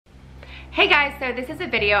Hey guys, so this is a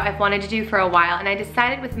video I've wanted to do for a while, and I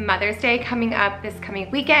decided with Mother's Day coming up this coming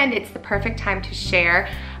weekend, it's the perfect time to share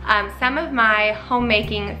some of my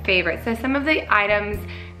homemaking favorites. So some of the items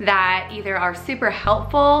that either are super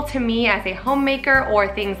helpful to me as a homemaker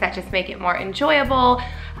or things that just make it more enjoyable.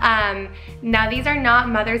 Now these are not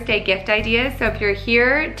Mother's Day gift ideas, so if you're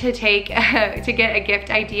here to get a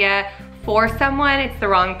gift idea for someone, it's the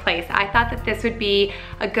wrong place. I thought that this would be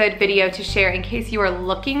a good video to share in case you are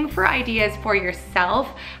looking for ideas for yourself.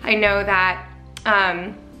 I know that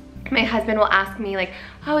my husband will ask me like,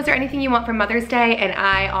 oh, is there anything you want for Mother's Day? And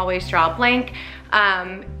I always draw a blank.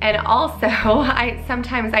 And also,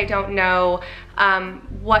 sometimes I don't know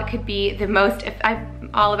what could be the most,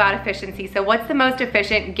 I'm all about efficiency. So what's the most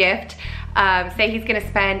efficient gift? Say he's gonna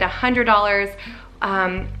spend $100.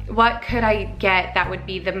 What could I get that would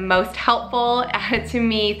be the most helpful to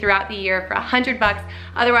me throughout the year for $100?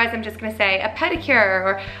 Otherwise, I'm just gonna say a pedicure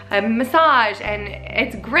or a massage, and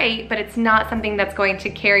it's great, but it's not something that's going to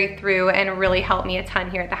carry through and really help me a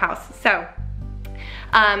ton here at the house. So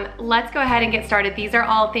let's go ahead and get started. These are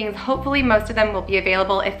all things, hopefully most of them will be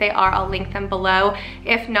available. If they are, I'll link them below.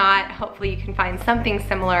 If not, hopefully you can find something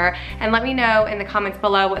similar, and let me know in the comments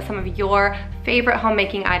below what some of your favorite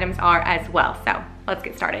homemaking items are as well. So let's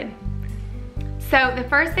get started. So the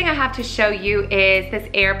first thing I have to show you is this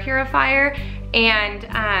air purifier.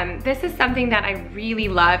 And this is something that I really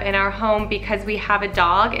love in our home because we have a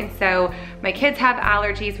dog, and so my kids have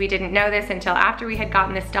allergies. We didn't know this until after we had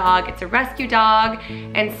gotten this dog. It's a rescue dog,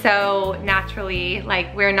 and so naturally,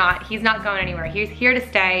 like, he's not going anywhere. He's here to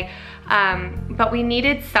stay. But we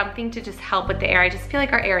needed something to just help with the air. I just feel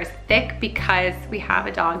like our air is thick because we have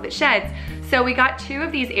a dog that sheds. So we got 2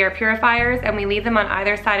 of these air purifiers, and we leave them on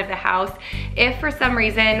either side of the house. If for some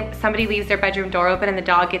reason somebody leaves their bedroom door open and the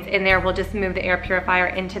dog gets in there, we'll just move the air purifier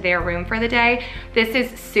into their room for the day. This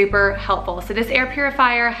is super helpful. So this air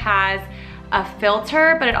purifier has a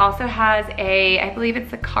filter, but it also has I believe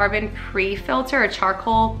it's a carbon pre-filter or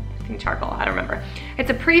charcoal, I don't remember. It's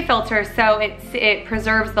a pre-filter, so it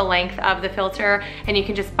preserves the length of the filter, and you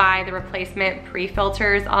can just buy the replacement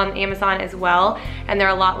pre-filters on Amazon as well, and they're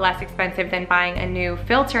a lot less expensive than buying a new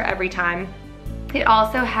filter every time. It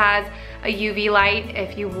also has a UV light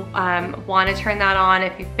if you want to turn that on,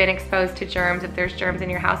 if you've been exposed to germs, if there's germs in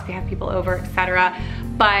your house, if you have people over, etc.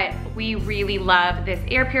 But we really love this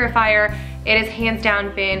air purifier. It has hands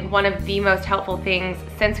down been one of the most helpful things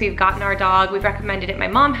since we've gotten our dog. We've recommended it. My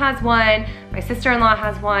mom has one, my sister-in-law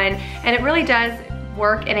has one, and it really does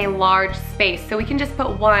work in a large space. So we can just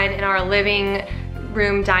put one in our living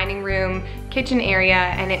room, dining room, kitchen area,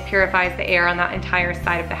 and it purifies the air on that entire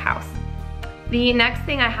side of the house. The next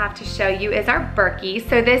thing I have to show you is our Berkey.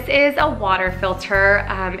 So this is a water filter,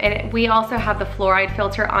 and we also have the fluoride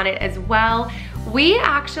filter on it as well. We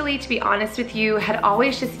actually, to be honest with you, had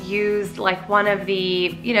always just used like one of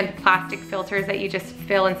the, the plastic filters that you just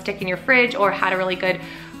fill and stick in your fridge, or had a really good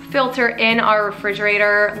filter in our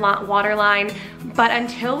refrigerator water line. But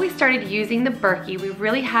until we started using the Berkey, we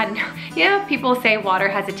really had no, people say water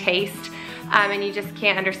has a taste. And you just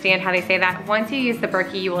can't understand how they say that. Once you use the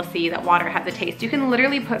Berkey, you will see that water has a taste. You can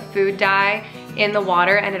literally put food dye in the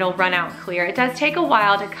water and it'll run out clear. It does take a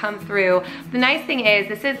while to come through. The nice thing is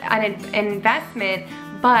this is an investment,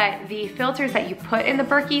 but the filters that you put in the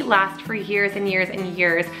Berkey last for years and years and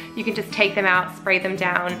years. You can just take them out, spray them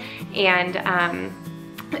down, and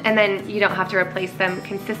then you don't have to replace them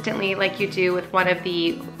consistently like you do with one of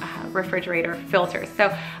the refrigerator filters.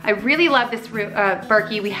 So I really love this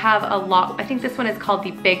Berkey. We have a lot, I think this one is called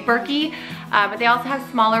the Big Berkey, but they also have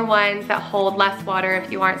smaller ones that hold less water if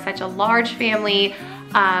you aren't such a large family.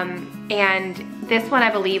 And this one I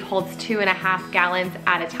believe holds 2.5 gallons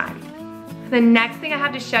at a time. The next thing I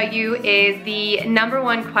have to show you is the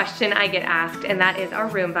 #1 question I get asked, and that is our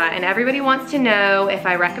Roomba. And everybody wants to know if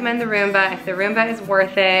I recommend the Roomba, if the Roomba is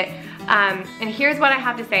worth it. And here's what I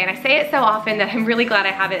have to say, and I say it so often that I'm really glad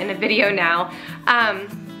I have it in a video now.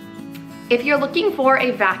 If you're looking for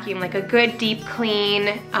a vacuum, like a good deep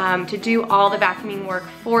clean, to do all the vacuuming work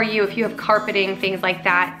for you, if you have carpeting, things like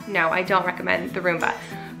that, no, I don't recommend the Roomba.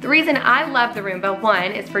 The reason I love the Roomba,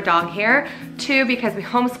 1, is for dog hair, 2, because we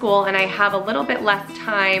homeschool and I have a little bit less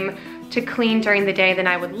time to clean during the day than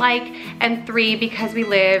I would like, and 3, because we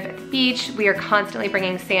live at the beach, we are constantly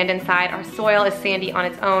bringing sand inside, our soil is sandy on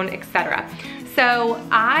its own, etc. So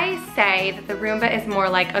I say that the Roomba is more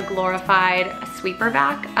like a glorified sweeper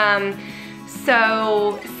vac.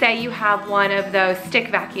 So say you have one of those stick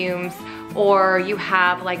vacuums, or you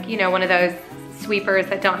have like, one of those sweepers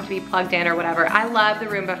that don't have to be plugged in or whatever. I love the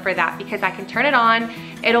Roomba for that because I can turn it on,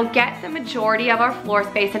 it'll get the majority of our floor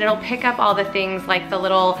space, and it'll pick up all the things like the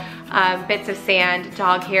little bits of sand,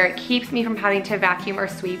 dog hair. It keeps me from having to vacuum or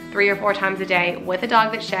sweep 3 or 4 times a day with a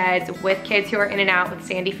dog that sheds, with kids who are in and out with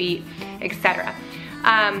sandy feet, etc.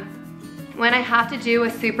 When I have to do a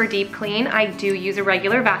super deep clean, I do use a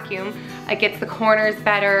regular vacuum. It gets the corners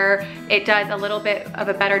better. It does a little bit of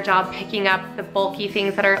a better job picking up the bulky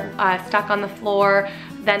things that are stuck on the floor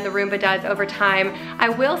than the Roomba does over time. I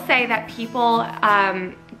will say that people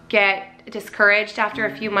get discouraged after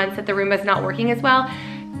a few months that the Roomba's not working as well.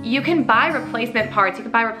 You can buy replacement parts. You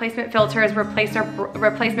can buy replacement filters,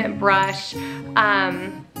 replacement brush,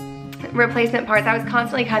 replacement parts. I was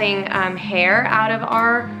constantly cutting hair out of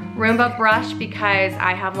our Roomba brush because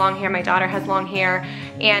I have long hair, my daughter has long hair,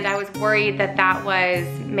 and I was worried that that was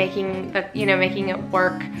making it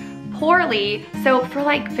work poorly. So for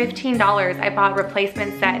like $15, I bought a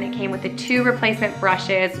replacement set, and it came with the 2 replacement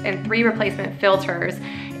brushes and 3 replacement filters,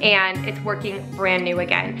 and it's working brand new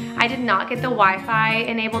again. I did not get the Wi-Fi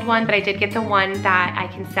enabled one, but I did get the one that I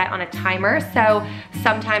can set on a timer. So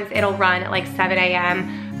sometimes it'll run at like 7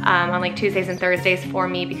 a.m. On like Tuesdays and Thursdays for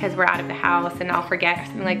me because we're out of the house and I'll forget or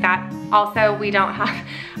something like that. Also, we don't have,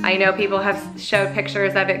 I know people have showed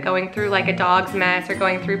pictures of it going through like a dog's mess or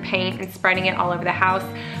going through paint and spreading it all over the house.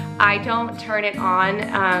 I don't turn it on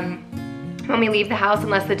when we leave the house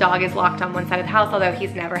unless the dog is locked on one side of the house, although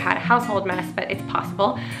he's never had a household mess, but it's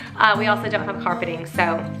possible. We also don't have carpeting,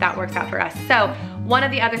 so that works out for us. So one of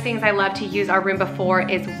the other things I love to use our Roomba for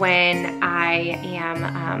is when I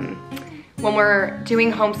am, when we're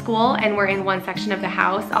doing homeschool and we're in one section of the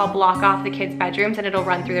house, I'll block off the kids' bedrooms and it'll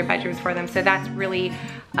run through their bedrooms for them. So that's really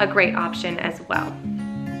a great option as well.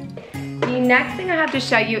 The next thing I have to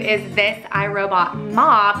show you is this iRobot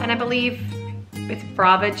mop, and I believe it's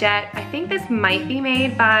Brava Jet. I think this might be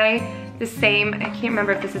made by the same, I can't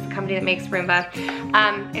remember if this is the company that makes Roomba.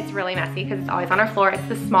 It's really messy because it's always on our floor. It's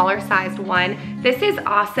the smaller sized one. This is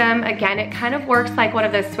awesome. Again, it kind of works like one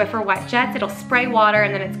of those Swiffer wet jets. It'll spray water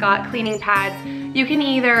and then it's got cleaning pads. You can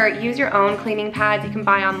either use your own cleaning pads you can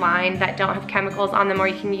buy online that don't have chemicals on them, or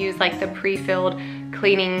you can use like the pre-filled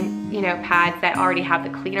cleaning, pads that already have the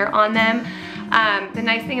cleaner on them. The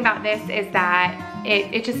nice thing about this is that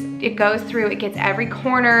it goes through, it gets every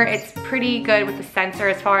corner. It's pretty good with the sensor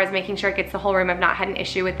as far as making sure it gets the whole room. I've not had an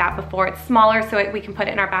issue with that before. It's smaller, so we can put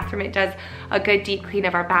it in our bathroom. It does a good deep clean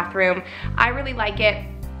of our bathroom. I really like it.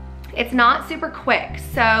 It's not super quick,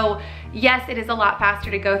 so yes, it is a lot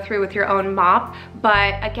faster to go through with your own mop,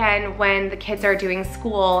 but again, when the kids are doing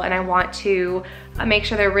school and I want to make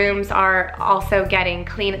sure their rooms are also getting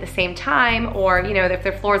clean at the same time, or if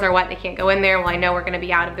their floors are wet, they can't go in there. Well, I know we're gonna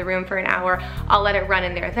be out of the room for an hour. I'll let it run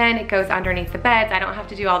in there then. It goes underneath the beds. I don't have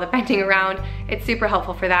to do all the bending around. It's super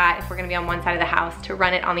helpful for that if we're gonna be on one side of the house, to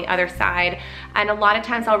run it on the other side. And a lot of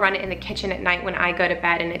times I'll run it in the kitchen at night when I go to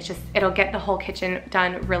bed, and it'll get the whole kitchen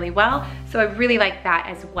done really well. So I really like that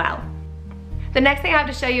as well. The next thing I have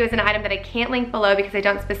to show you is an item that I can't link below because I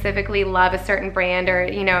don't specifically love a certain brand, or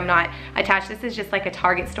I'm not attached. This is just like a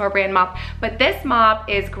Target store brand mop, but this mop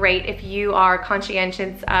is great if you are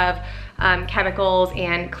conscientious of chemicals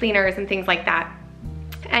and cleaners and things like that.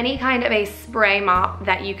 Any kind of a spray mop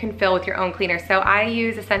that you can fill with your own cleaner. So I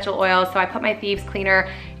use essential oils, so I put my Thieves cleaner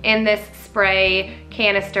in this spray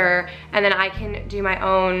canister, and then I can do my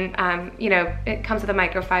own, it comes with a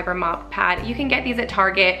microfiber mop pad. You can get these at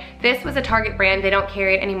Target. This was a Target brand. They don't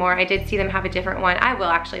carry it anymore. I did see them have a different one. I will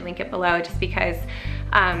actually link it below just because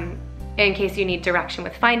in case you need direction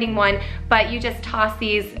with finding one. But you just toss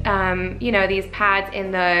these, these pads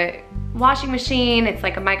in the washing machine. It's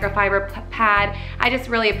like a microfiber pad. I just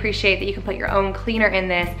really appreciate that you can put your own cleaner in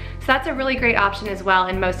this. So that's a really great option as well,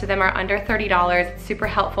 and most of them are under $30. It's super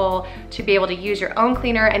helpful to be able to use your own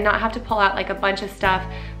cleaner and not have to pull out like a bunch of stuff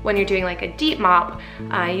when you're doing like a deep mop.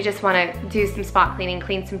 You just want to do some spot cleaning,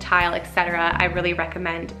 clean some tile, etc. I really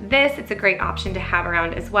recommend this. It's a great option to have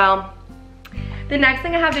around as well. The next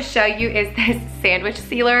thing I have to show you is this sandwich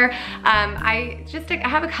sealer. I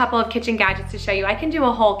have a couple of kitchen gadgets to show you. I can do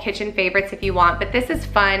a whole kitchen favorites if you want, but this is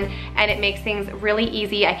fun and it makes things really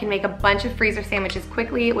easy. I can make a bunch of freezer sandwiches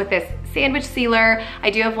quickly with this sandwich sealer. I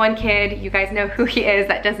do have one kid, you guys know who he is,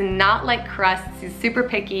 that does not like crusts. He's super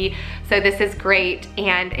picky, so this is great,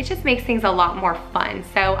 and it just makes things a lot more fun.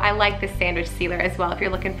 So I like this sandwich sealer as well. If you're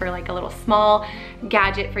looking for like a little small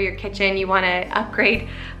gadget for your kitchen, you want to upgrade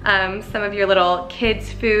some of your little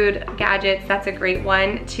kids food gadgets, that's a great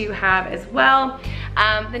one to have as well.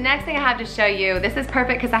 The next thing I have to show you, this is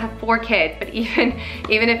perfect because I have 4 kids, but even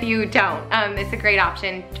if you don't, it's a great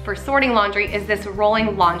option for sorting laundry, is this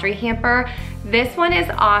rolling laundry hamper. This one is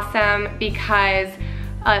awesome because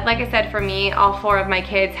like I said, for me, all 4 of my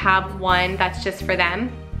kids have one that's just for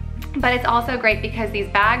them. But it's also great because these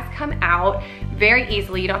bags come out very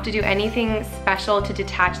easily. You don't have to do anything special to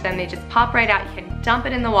detach them. They just pop right out. You can dump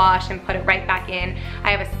it in the wash and put it right back in.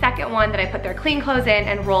 I have a second one that I put their clean clothes in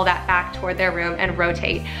and roll that back toward their room and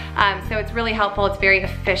rotate. So it's really helpful. It's very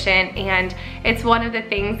efficient, and it's one of the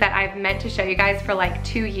things that I've meant to show you guys for like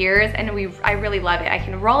 2 years, and I really love it. I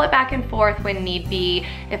can roll it back and forth when need be.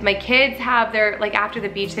 If my kids have their, like after the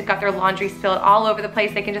beach, they've got their laundry spilled all over the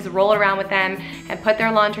place, they can just roll it around with them and put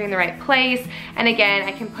their laundry in the right place. And again,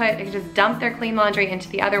 I can just dump their clean laundry into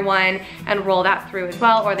the other one and roll that through as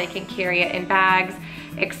well, or they can carry it in bags,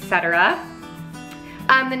 etc.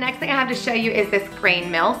 The next thing I have to show you is this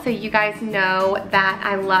grain mill. So you guys know that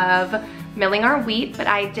I love milling our wheat, but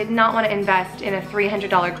I did not want to invest in a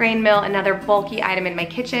 $300 grain mill, another bulky item in my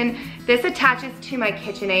kitchen. This attaches to my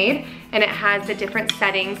KitchenAid, and it has the different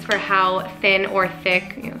settings for how thin or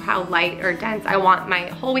thick, you know, how light or dense I want my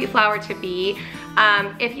whole wheat flour to be.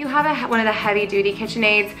 If you have one of the heavy duty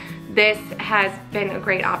KitchenAids, this has been a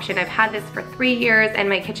great option. I've had this for 3 years and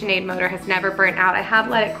my KitchenAid motor has never burnt out. I have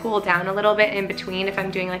let it cool down a little bit in between if I'm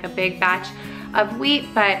doing like a big batch of wheat,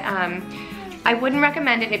 but I wouldn't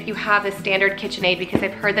recommend it if you have the standard KitchenAid because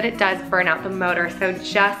I've heard that it does burn out the motor, so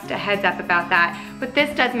just a heads up about that. But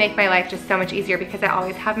this does make my life just so much easier because I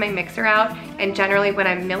always have my mixer out, and generally when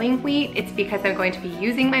I'm milling wheat, it's because I'm going to be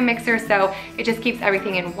using my mixer, so it just keeps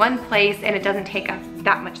everything in one place and it doesn't take up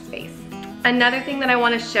that much space. Another thing that I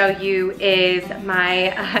want to show you is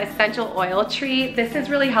my essential oil tree. This is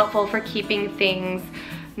really helpful for keeping things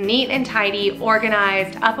neat and tidy,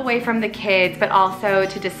 organized, up away from the kids, but also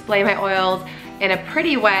to display my oils in a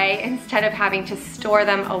pretty way instead of having to store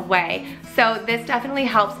them away. So this definitely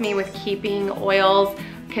helps me with keeping oils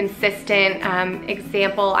consistent.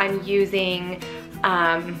 Example, I'm using,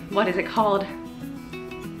 what is it called?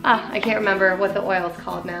 I can't remember what the oil is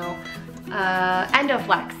called now.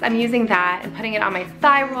 Endoflex. I'm using that and putting it on my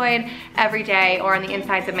thyroid every day or on the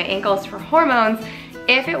insides of my ankles for hormones.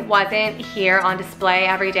 If it wasn't here on display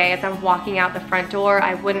every day as I'm walking out the front door,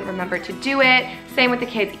 I wouldn't remember to do it. Same with the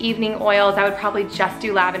kids' evening oils. I would probably just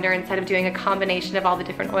do lavender instead of doing a combination of all the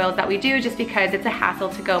different oils that we do, just because it's a hassle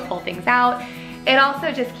to go pull things out. It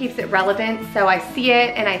also just keeps it relevant, so I see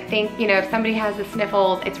it and I think, you know, if somebody has the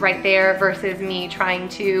sniffles, it's right there versus me trying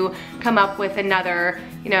to come up with another,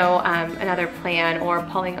 you know, another plan or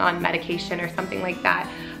pulling on medication or something like that.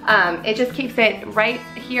 It just keeps it right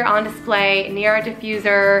here on display near our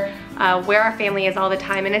diffuser, where our family is all the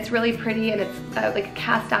time, and it's really pretty, and it's like a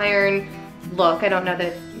cast iron look. I don't know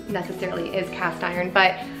that it necessarily is cast iron,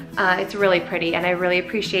 but it's really pretty, and I really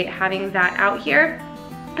appreciate having that out here.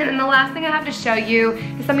 And then the last thing I have to show you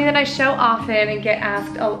is something that I show often and get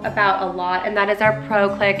asked about a lot, and that is our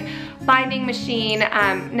ProClick binding machine.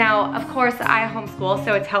 Now, of course, I homeschool,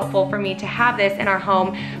 so it's helpful for me to have this in our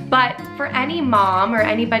home, but for any mom or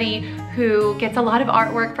anybody who gets a lot of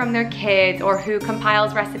artwork from their kids or who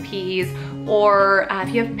compiles recipes, or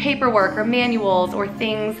if you have paperwork or manuals or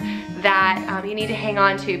things that you need to hang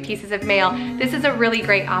on to, pieces of mail, this is a really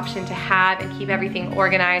great option to have and keep everything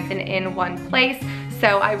organized and in one place.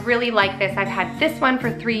 So I really like this. I've had this one for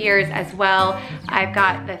 3 years as well. I've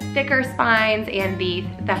got the thicker spines and the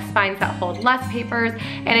spines that hold less papers,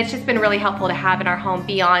 and it's just been really helpful to have in our home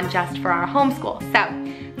beyond just for our homeschool.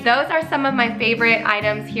 So those are some of my favorite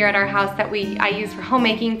items here at our house that I use for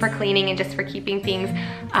homemaking, for cleaning, and just for keeping things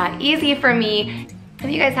easy for me. If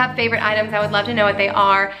you guys have favorite items, I would love to know what they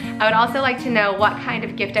are. I would also like to know what kind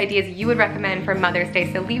of gift ideas you would recommend for Mother's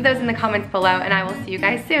Day. So leave those in the comments below, and I will see you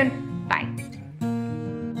guys soon.